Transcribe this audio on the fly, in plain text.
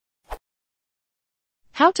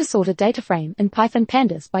How to sort a data frame in Python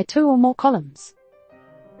Pandas by 2 or more columns.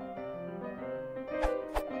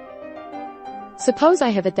 Suppose I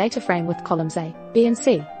have a data frame with columns A, B and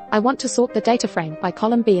C. I want to sort the data frame by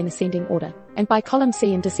column B in ascending order, and by column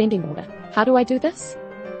C in descending order. How do I do this?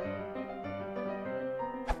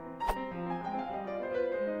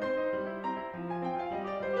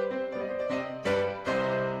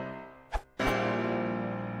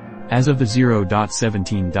 As of the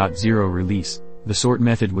 0.17.0 release, the sort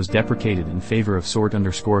method was deprecated in favor of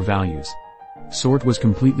sort_values. Sort was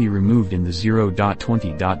completely removed in the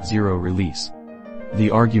 0.20.0 release. The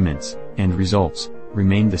arguments and results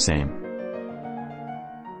remained the same.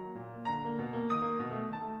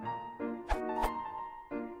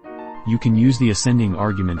 You can use the ascending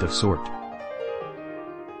argument of sort.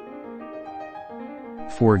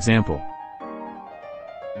 For example,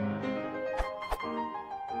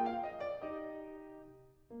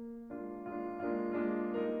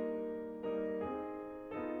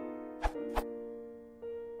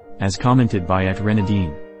 as commented by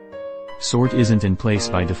 @Renadine, sort isn't in place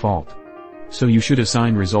by default. So you should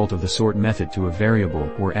assign result of the sort method to a variable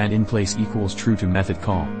or add in place equals true to method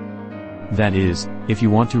call. That is, if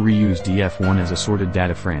you want to reuse df1 as a sorted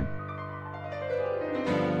data frame.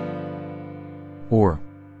 Or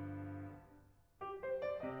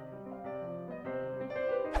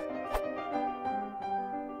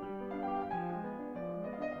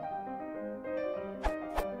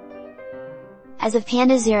As of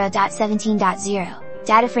Pandas 0.17.0,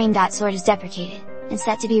 dataFrame.sort is deprecated, and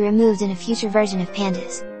set to be removed in a future version of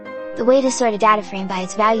Pandas. The way to sort a data frame by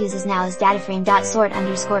its values is now as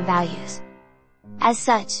dataFrame.sort_values. As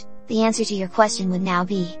such, the answer to your question would now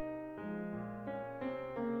be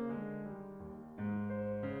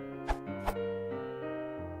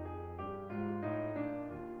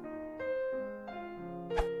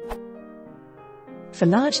For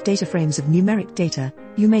large data frames of numeric data,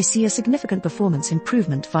 you may see a significant performance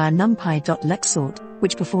improvement via numpy.lex sort,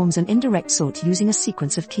 which performs an indirect sort using a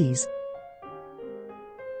sequence of keys.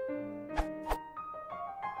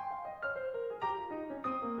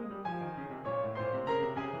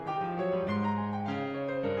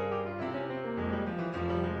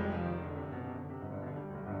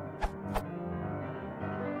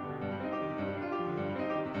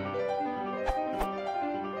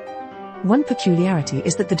 One peculiarity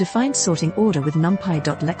is that the defined sorting order with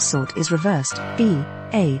numpy.lex sort is reversed. B,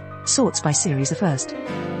 A, sorts by series first.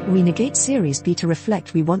 We negate series B to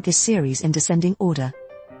reflect we want this series in descending order.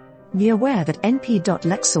 Be aware that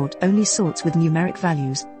np.lex sort only sorts with numeric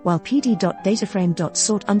values, while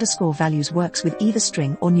pd.dataframe.sort_values works with either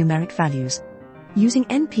string or numeric values. Using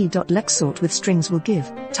np.lex sort with strings will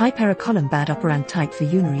give type error column bad operand type for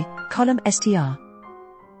unary, column str.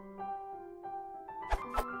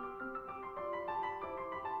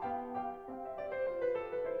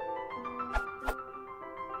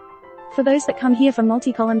 For those that come here for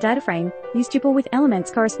multi-column data frame, use tuple with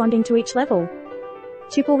elements corresponding to each level.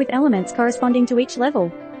 Tuple with elements corresponding to each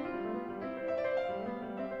level.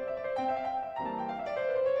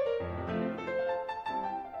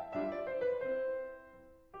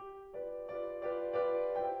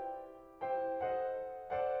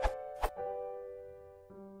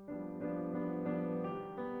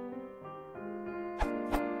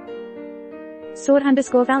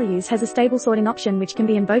 Sort_values has a stable sorting option which can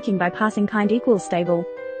be invoking by passing kind equals stable.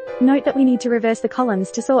 Note that we need to reverse the columns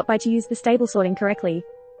to sort by to use the stable sorting correctly.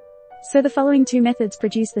 So the following two methods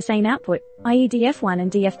produce the same output, i.e. df1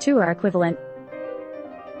 and df2 are equivalent.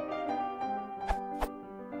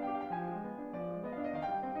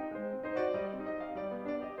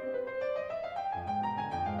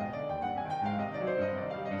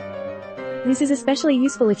 This is especially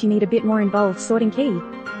useful if you need a bit more involved sorting key.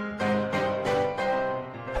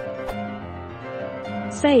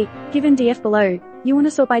 Say, given df below, you want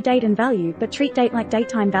to sort by date and value but treat date like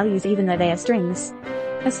datetime values even though they are strings.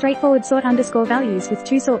 A straightforward sort_values with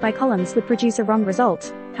two sort by columns would produce a wrong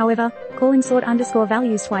result. However, calling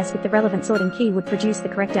sort_values twice with the relevant sorting key would produce the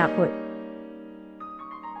correct output.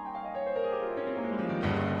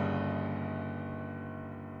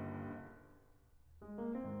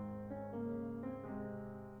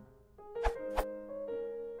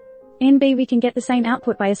 In B we can get the same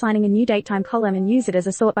output by assigning a new datetime column and use it as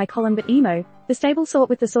a sort by column, but emo, the stable sort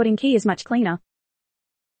with the sorting key is much cleaner.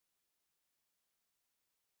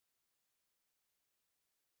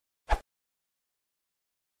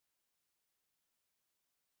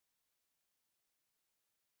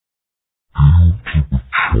 You keep it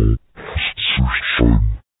short.